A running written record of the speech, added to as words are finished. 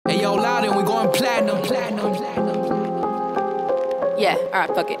Yeah, alright,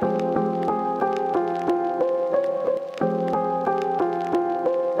 fuck it.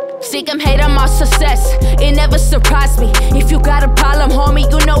 Sick, I'm hating my success, it never surprised me. If you got a problem, homie,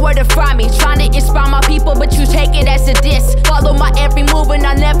 you know where to find me. Trying to inspire my people, but you take it as a diss. Follow my every move and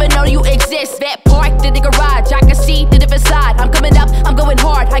I never know you exist. Vet park to the garage, I can see the different side. I'm coming up, I'm going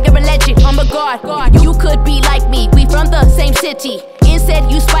hard, I am a legend, I'm a god. You could be like me, we from the same city.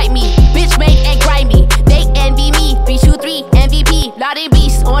 Instead you spite me, bitch made and grimy. They envy me, 323 MVP. Lot of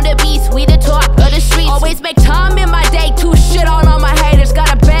beasts on the beats, we the talk of the streets. Always make time in my day to shit on all my haters.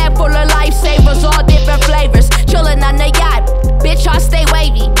 Got a bag full of lifesavers, all different flavors. Chillin' on the yacht, bitch I stay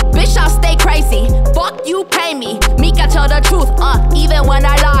wavy, bitch I stay crazy. Fuck you pay me, Meek I tell the truth, even when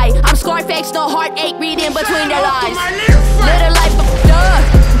I lie. I'm Scarface, no heartache, reading between the lines. Little life of thug,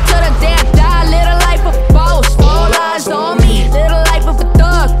 till the day I die. Little life of boast, all eyes on me. Little life of a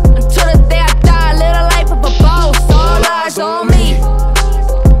thug, until the day I die. Little life of a boast, all eyes on me.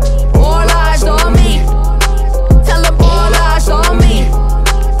 All eyes on me. Tell them all eyes on me.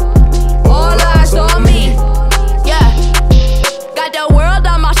 All eyes on me. Yeah, got the world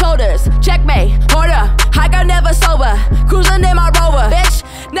on my shoulders. Checkmate, hold up, I got never sober. Cruising in my Rover, bitch.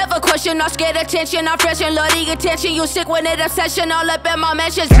 Never question or scared attention. I'm fresh and love the attention. You sick with it, obsession. All up in my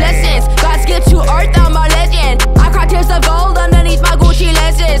mentions. Blessings, God's gift to earth, I'm a legend. I cry tears of gold underneath my Gucci